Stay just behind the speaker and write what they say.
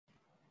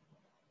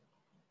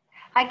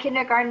Hi,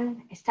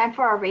 kindergarten. It's time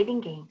for our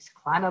reading games.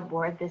 Climb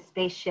aboard this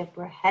spaceship.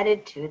 We're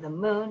headed to the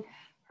moon.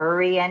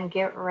 Hurry and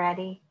get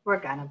ready. We're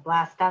gonna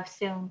blast off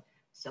soon.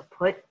 So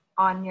put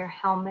on your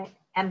helmet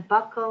and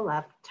buckle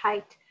up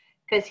tight,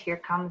 because here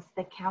comes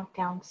the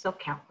countdown. So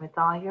count with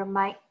all your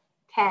might.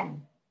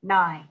 10,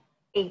 9,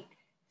 8,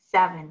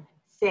 7,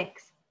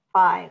 6,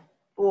 5,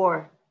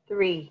 4,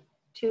 3,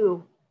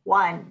 2,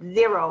 1,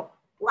 0.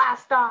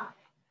 Blast off.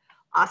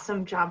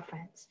 Awesome job,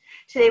 friends.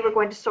 Today we're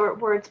going to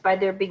sort words by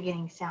their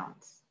beginning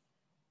sounds.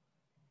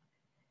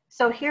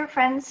 So here,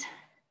 friends,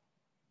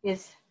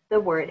 is the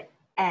word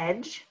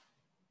edge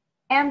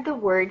and the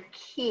word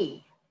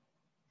key.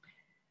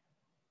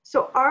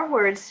 So our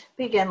words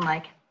begin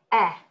like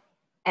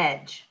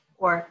edge,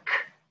 or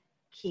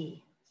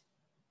key.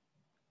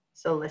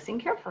 So listen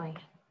carefully.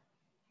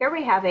 Here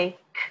we have a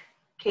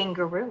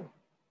kangaroo.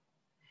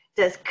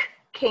 Does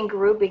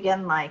kangaroo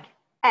begin like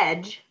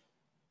edge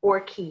or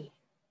key?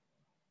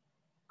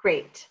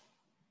 Great.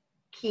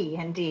 Key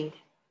indeed.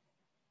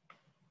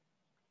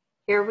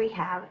 Here we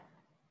have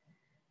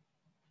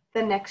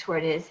the next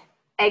word is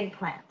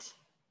eggplant.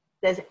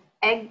 Does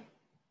eggplant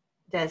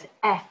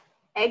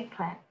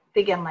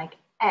begin like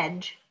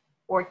edge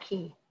or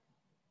key?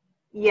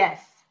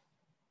 Yes,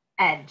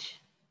 edge.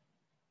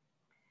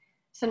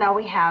 So now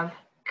we have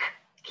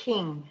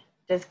king.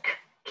 Does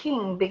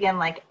king begin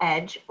like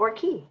edge or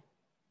key?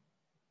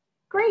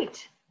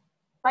 Great,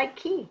 like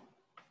key.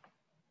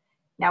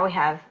 Now we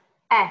have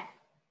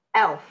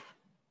elf.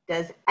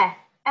 Does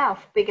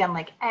elf begin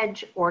like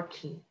edge or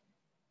key?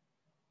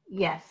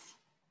 Yes,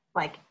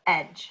 like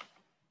edge.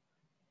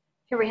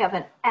 Here we have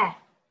an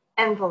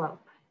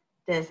envelope.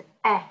 Does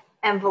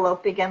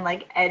envelope begin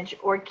like edge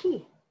or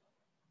key?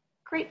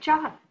 Great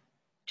job,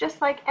 just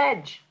like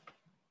edge.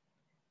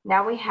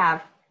 Now we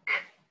have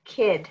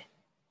kid.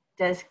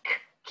 Does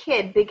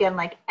kid begin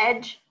like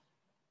edge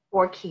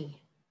or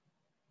key?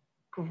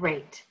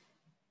 Great.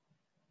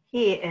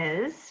 He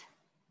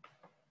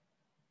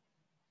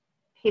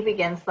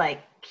begins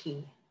like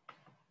key.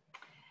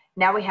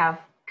 Now we have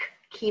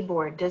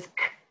keyboard. Does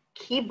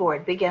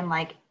keyboard begin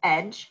like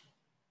edge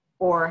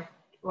or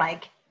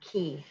like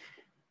key?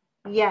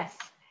 Yes,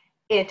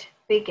 it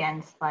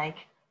begins like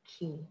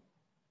key.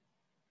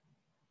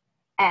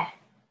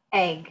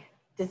 Egg.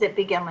 Does it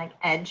begin like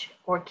edge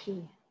or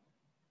key?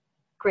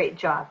 Great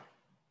job.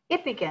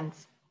 It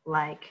begins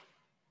like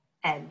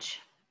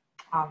edge.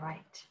 All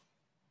right.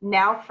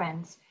 Now,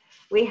 friends,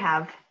 we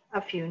have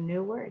a few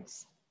new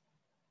words.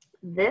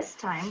 This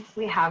time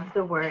we have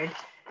the word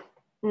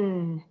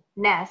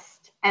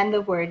nest and the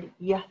word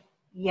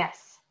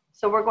yes.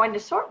 So we're going to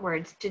sort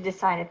words to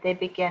decide if they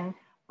begin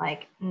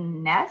like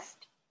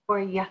nest or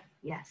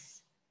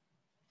yes.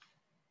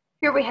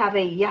 Here we have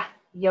a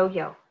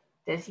yo-yo.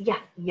 Does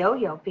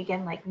yo-yo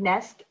begin like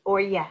nest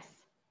or yes?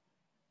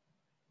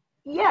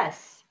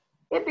 Yes,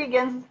 it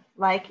begins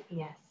like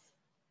yes.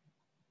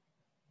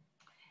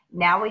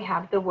 Now we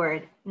have the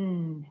word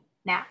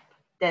nap.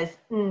 Does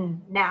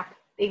nap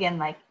begin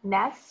like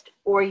nest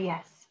or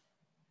yes?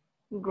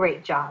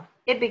 Great job.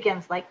 It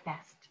begins like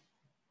nest.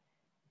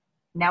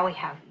 Now we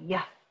have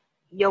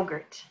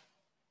yogurt.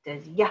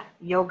 Does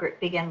yogurt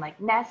begin like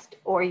nest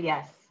or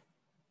yes?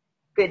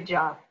 Good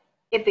job.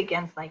 It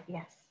begins like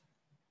yes.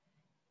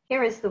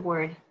 Here is the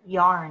word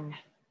yarn.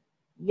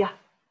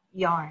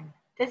 Yarn.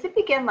 Does it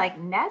begin like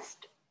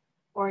nest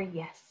or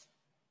yes?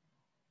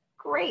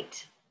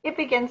 Great. It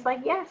begins like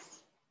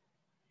yes.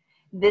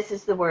 This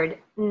is the word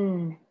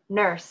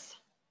nurse.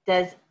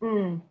 Does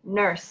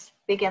nurse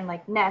begin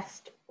like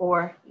nest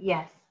or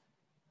yes?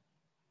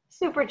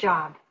 Super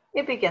job.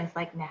 It begins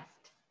like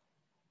nest.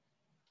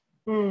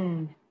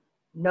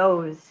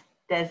 Nose.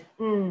 Does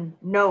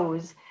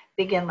nose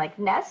begin like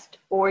nest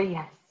or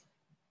yes?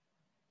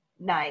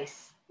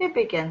 Nice. It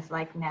begins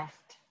like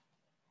nest.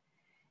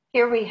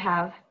 Here we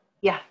have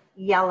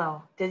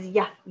yellow. Does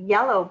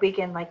yellow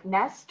begin like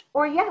nest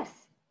or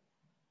yes?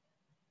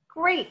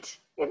 Great.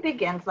 It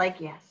begins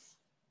like yes.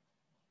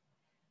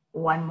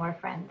 One more,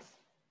 friends.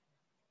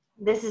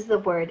 This is the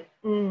word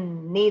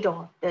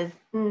needle. Does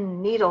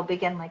needle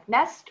begin like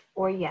nest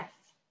or yes?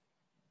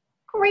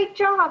 Great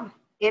job.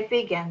 It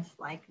begins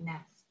like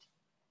nest.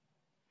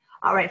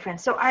 All right,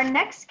 friends. So our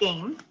next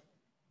game,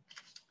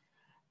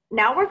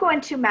 now we're going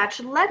to match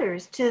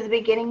letters to the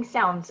beginning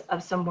sounds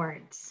of some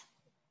words.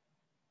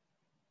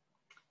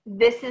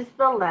 This is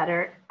the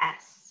letter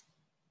S.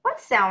 What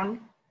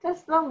sound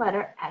does the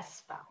letter S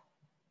spell?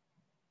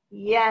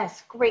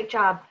 Yes, great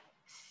job.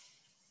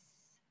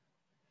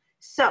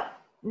 So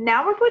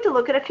now we're going to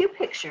look at a few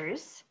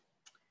pictures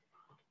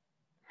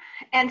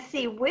and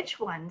see which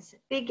ones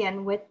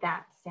begin with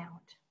that sound.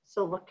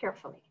 So look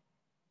carefully.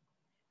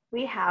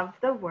 We have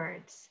the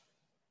words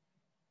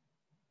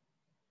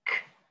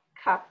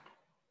cup.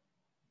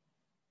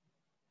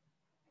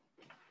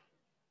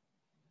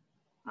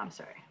 I'm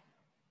sorry.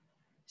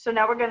 So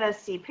now we're going to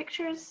see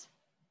pictures.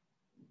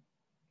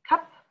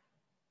 Cup,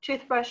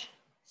 toothbrush,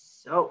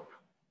 soap.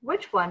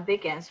 Which one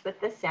begins with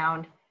the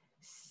sound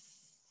S?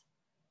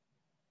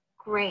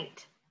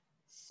 Great.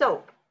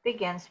 Soap.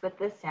 begins with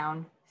the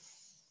sound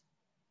S.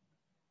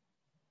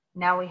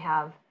 Now we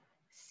have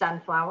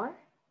sunflower,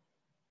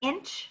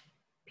 inch,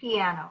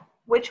 piano.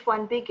 Which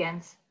one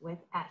begins with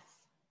S?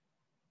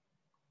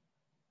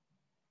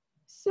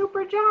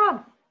 Super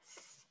job.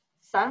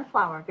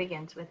 Sunflower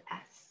begins with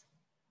S.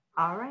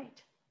 All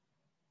right.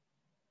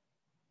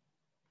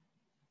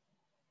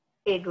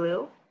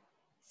 Igloo,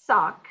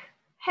 sock,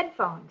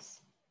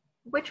 headphones.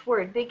 Which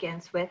word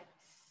begins with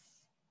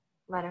S?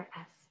 Letter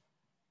S.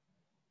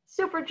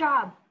 Super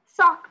job.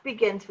 Sock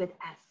begins with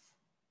S.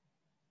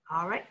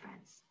 All right,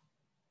 friends.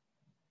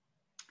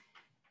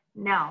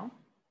 Now,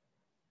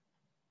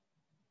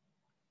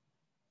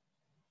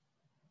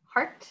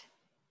 heart,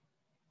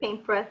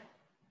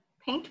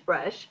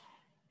 paintbrush,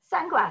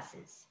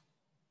 sunglasses.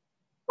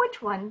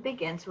 Which one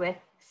begins with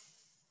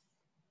S?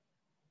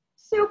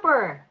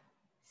 Super.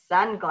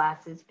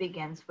 Sunglasses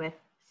begins with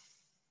S.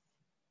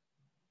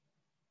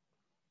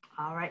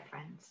 All right,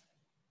 friends.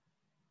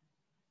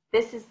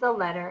 This is the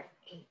letter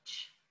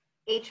H.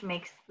 H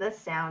makes the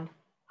sound H.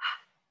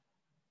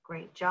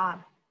 Great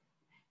job.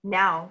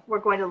 Now we're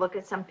going to look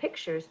at some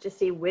pictures to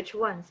see which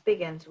ones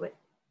begins with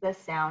the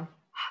sound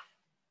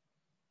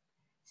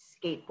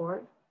H.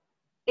 Skateboard,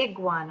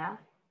 iguana,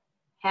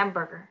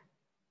 hamburger.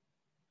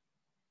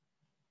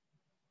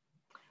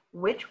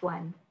 Which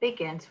one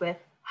begins with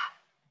H?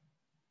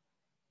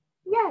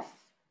 Yes,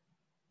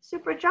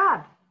 super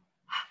job.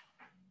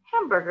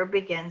 Hamburger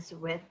begins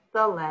with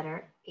the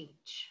letter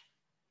H.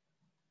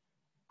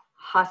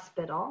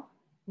 Hospital,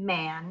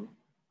 man,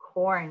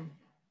 corn.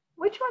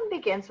 Which one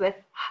begins with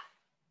H?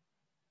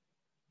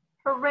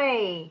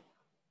 Hooray!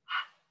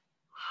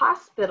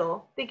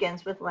 Hospital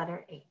begins with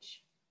letter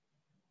H.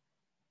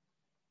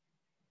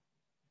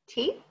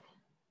 Teeth,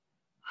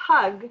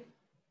 hug,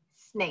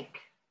 snake.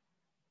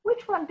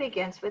 Which one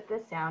begins with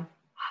the sound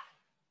H?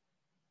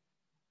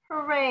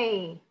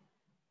 Hooray!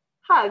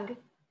 Hug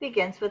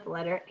begins with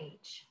letter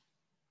H.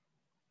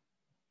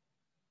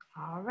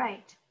 All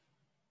right.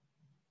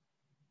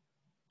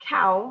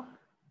 Cow,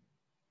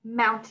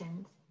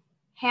 mountains,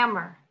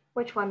 hammer.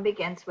 Which one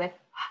begins with H?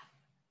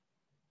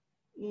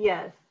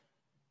 Yes,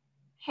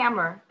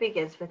 hammer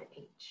begins with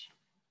H.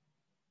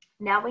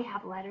 Now we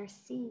have letter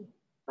C.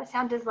 What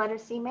sound does letter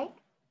C make?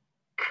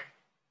 K.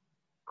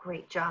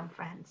 Great job,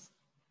 friends.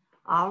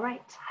 All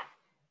right,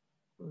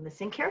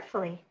 listen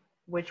carefully.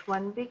 Which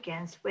one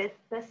begins with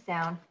the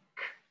sound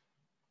K?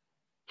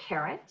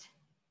 Carrot,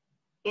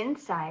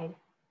 inside,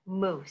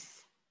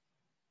 moose.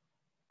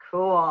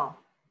 Cool.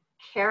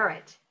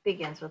 Carrot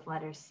begins with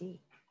letter C.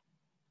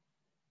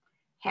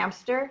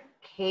 Hamster,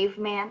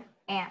 caveman,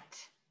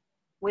 ant.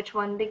 Which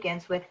one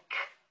begins with K?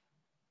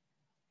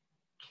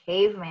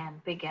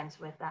 Caveman begins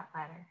with that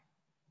letter.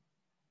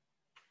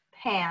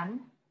 Pan,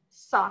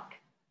 sock,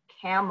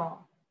 camel.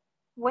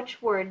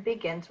 Which word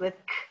begins with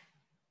K?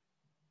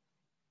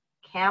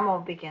 Camel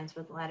begins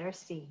with letter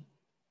C.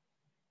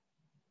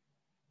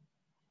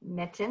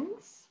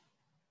 Mittens,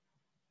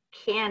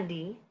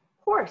 candy,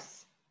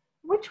 horse.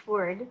 Which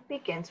word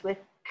begins with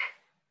K?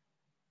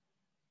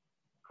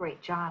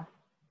 Great job.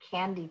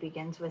 Candy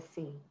begins with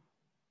C.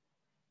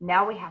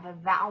 Now we have a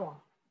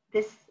vowel.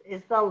 This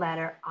is the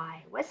letter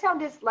I. What sound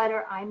does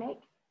letter I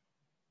make?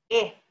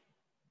 I.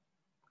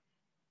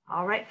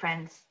 All right,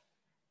 friends.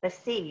 Let's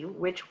see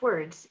which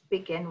words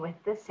begin with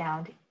the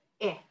sound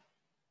I.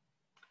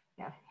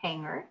 We have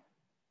hanger,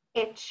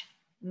 itch,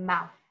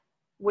 mouth.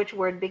 Which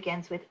word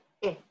begins with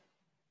I?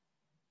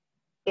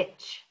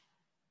 Itch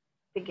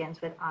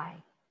begins with I.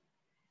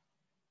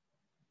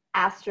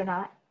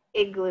 Astronaut,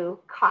 igloo,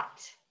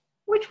 cot.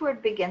 Which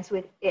word begins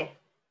with I?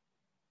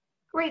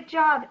 Great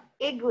job.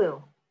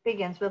 Igloo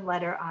begins with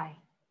letter I.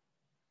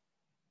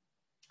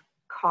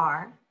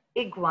 Car,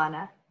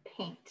 iguana,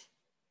 paint.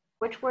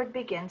 Which word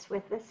begins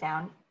with the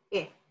sound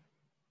I?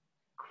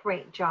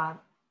 Great job.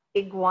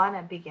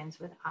 Iguana begins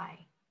with I.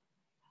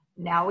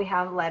 Now we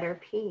have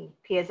letter P.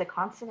 P is a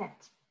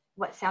consonant.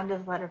 What sound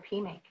does letter P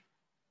make?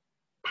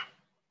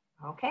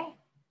 Okay.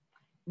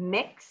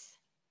 Mix,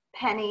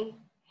 penny,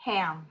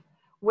 ham.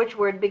 Which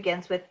word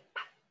begins with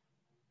P?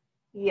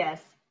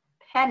 Yes,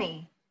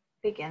 penny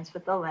begins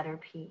with the letter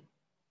P.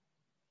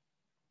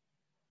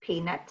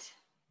 Peanut,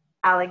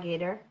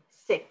 alligator,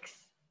 6.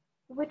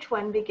 Which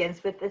one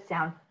begins with the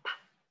sound P?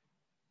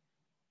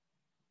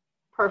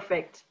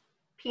 Perfect.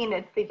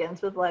 Peanut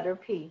begins with letter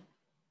P.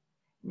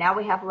 Now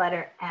we have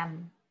letter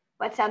M.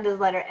 What sound does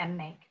letter M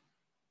make?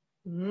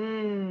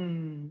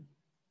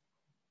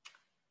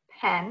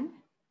 Pen,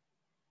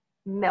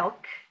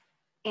 milk,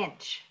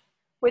 inch.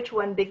 Which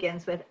one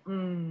begins with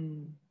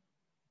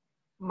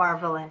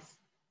Marvelous.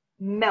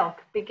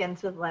 Milk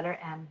begins with letter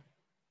M.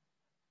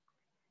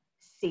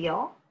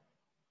 Seal,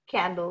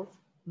 candles,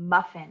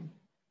 muffin.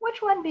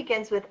 Which one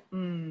begins with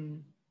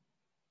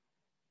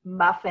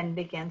Muffin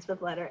begins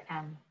with letter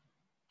M.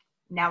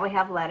 Now we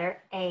have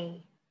letter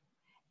A.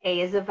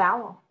 A is a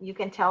vowel. You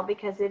can tell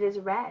because it is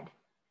red.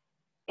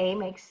 A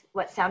makes,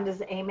 what sound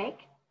does A make?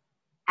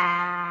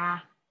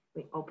 Ah.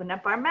 We open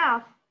up our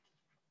mouth.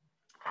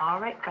 All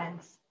right,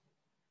 friends.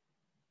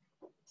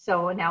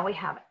 So now we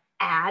have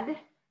add,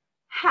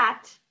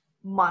 hat,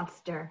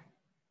 monster.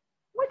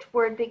 Which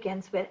word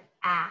begins with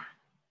a?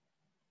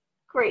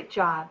 Great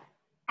job.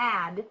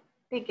 Add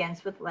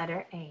begins with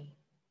letter A.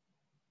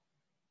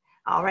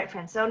 All right,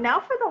 friends. So now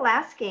for the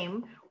last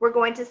game, we're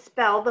going to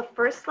spell the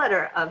first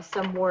letter of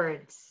some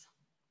words.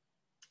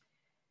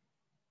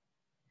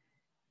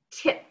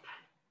 Tip.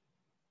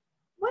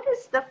 What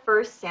is the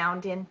first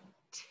sound in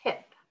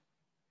tip?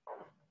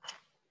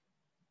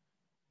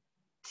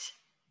 T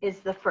is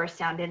the first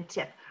sound in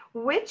tip.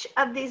 Which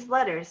of these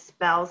letters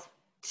spells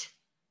t,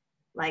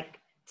 like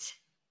t,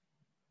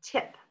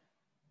 tip?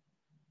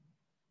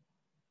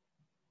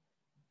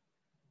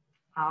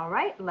 All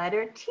right,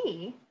 letter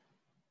T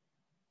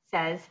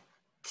says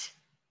t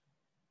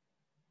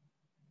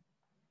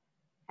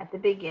at the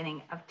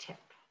beginning of tip.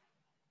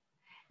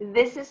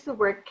 This is the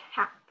word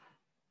cap.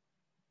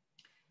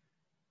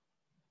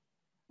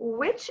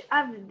 Which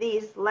of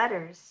these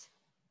letters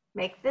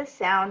make the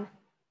sound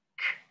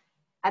k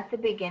at the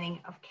beginning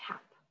of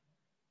cap?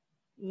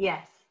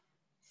 Yes,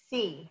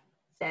 C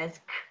says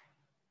k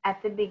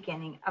at the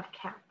beginning of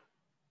cap.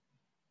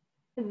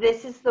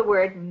 This is the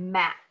word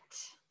mat.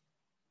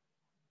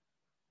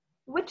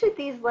 Which of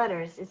these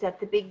letters is at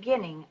the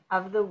beginning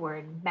of the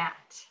word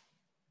mat?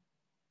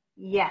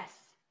 Yes,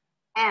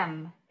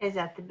 M is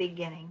at the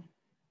beginning.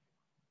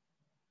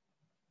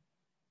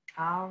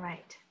 All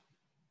right.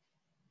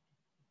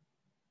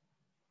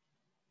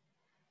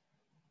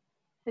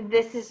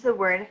 This is the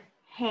word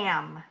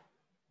ham.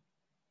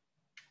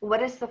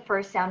 What is the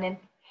first sound in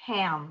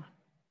ham?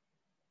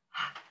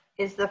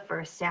 Is the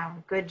first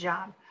sound. Good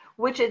job.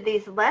 Which of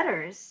these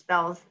letters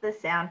spells the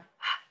sound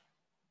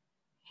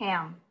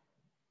ham?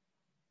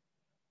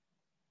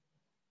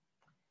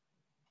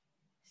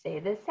 Say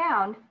the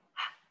sound.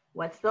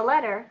 What's the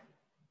letter?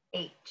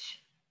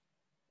 H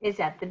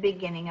is at the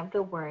beginning of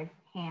the word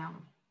ham.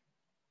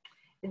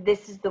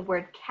 This is the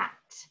word cat.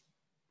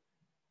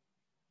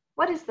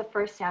 What is the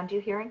first sound you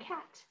hear in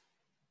cat?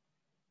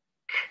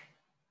 K.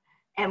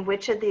 And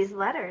which of these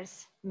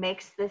letters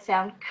makes the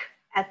sound k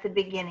at the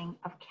beginning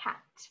of cat?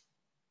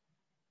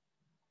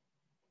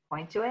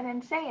 Point to it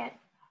and say it.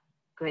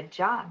 Good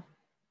job.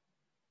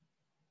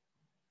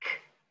 K.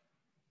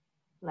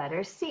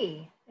 Letter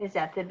C is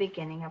at the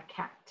beginning of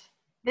cat.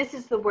 This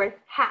is the word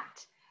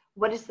hat.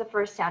 What is the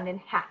first sound in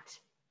hat?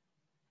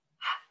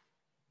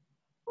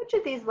 Which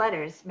of these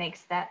letters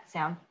makes that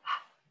sound?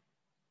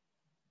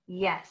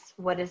 Yes.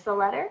 What is the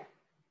letter?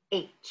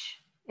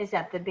 H is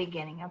at the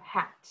beginning of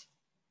hat.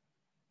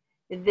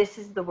 This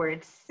is the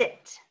word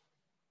sit.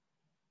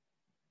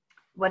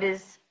 What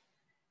is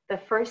the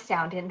first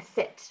sound in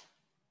sit?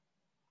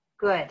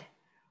 Good.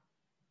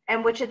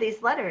 And which of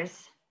these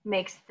letters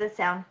makes the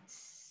sound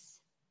s,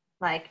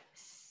 like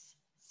s,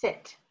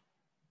 sit?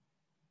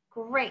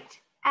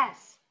 Great.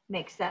 S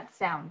makes that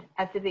sound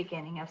at the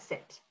beginning of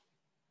sit.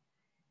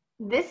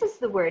 This is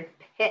the word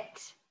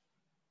pit.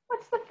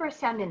 What's the first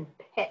sound in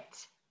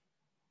pit?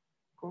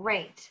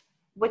 Great.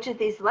 Which of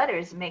these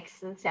letters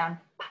makes the sound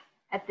p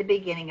at the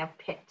beginning of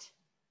pit?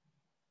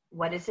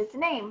 What is its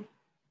name?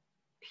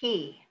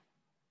 P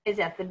is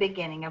at the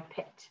beginning of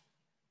pit.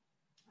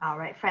 All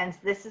right, friends,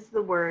 this is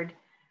the word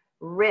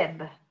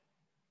rib.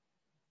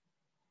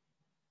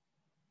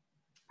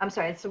 I'm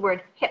sorry, it's the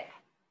word hip.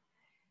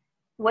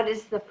 What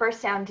is the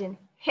first sound in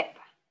hip?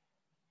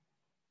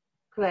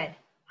 Good.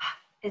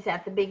 Is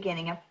at the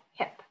beginning of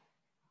hip.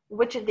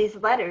 Which of these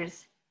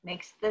letters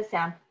makes the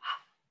sound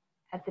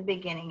at the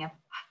beginning of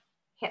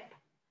hip?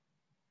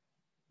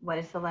 What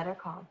is the letter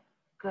called?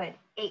 Good.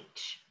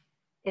 H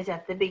is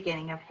at the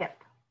beginning of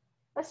hip.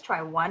 Let's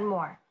try one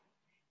more.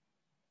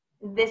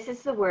 This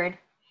is the word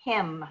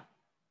hymn.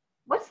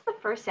 What's the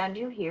first sound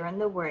you hear in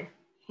the word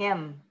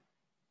hymn?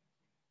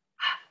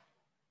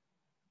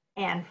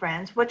 And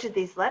friends, which of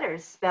these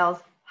letters spells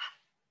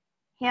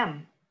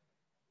hymn?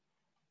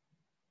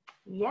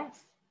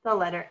 Yes, the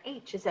letter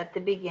H is at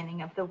the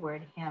beginning of the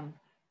word hymn.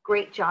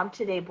 Great job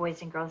today,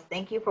 boys and girls.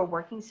 Thank you for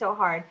working so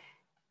hard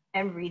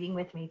and reading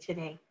with me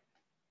today.